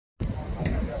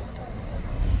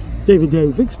David Day,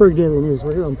 Vicksburg Daily News.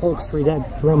 We're here on Polk Street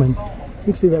at Drummond. You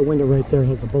can see that window right there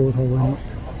has a bullet hole in it.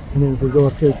 And then if we go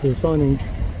up here to this awning, you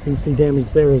can see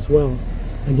damage there as well.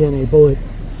 Again, a bullet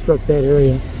struck that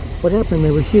area. What happened, they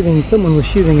were shooting, someone was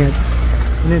shooting at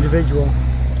an individual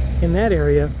in that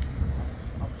area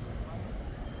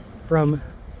from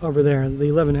over there,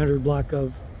 the 1100 block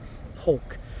of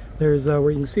Polk. There's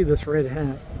where you can see this red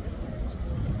hat.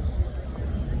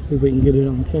 See if we can get it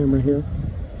on camera here.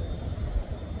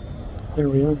 There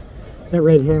we are. That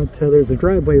red hat, there's a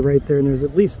driveway right there, and there's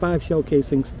at least 5 shell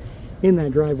casings in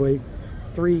that driveway.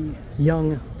 3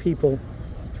 young people,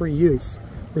 3 youths,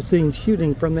 were seen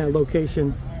shooting from that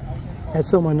location at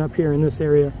someone up here in this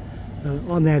area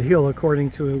on that hill,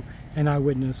 according to an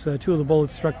eyewitness. 2 of the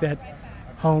bullets struck that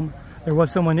home. There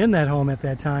was someone in that home at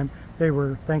that time. They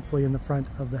were thankfully in the front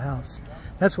of the house.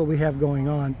 That's what we have going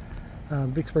on.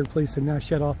 Vicksburg police have now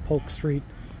shut off Polk Street,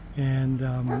 and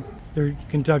they're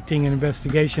conducting an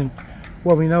investigation.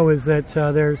 What we know is that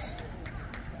there is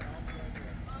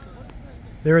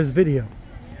video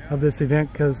of this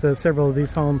event, because several of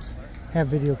these homes have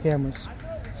video cameras.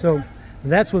 So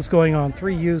that's what's going on.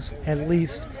 3 youths at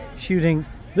least shooting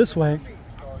this way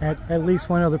at least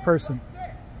one other person.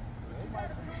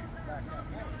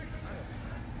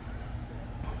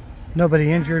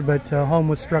 Nobody injured, but home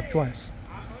was struck twice.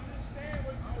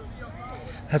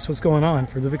 That's what's going on.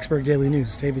 For the Vicksburg Daily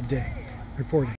News, David Day reporting.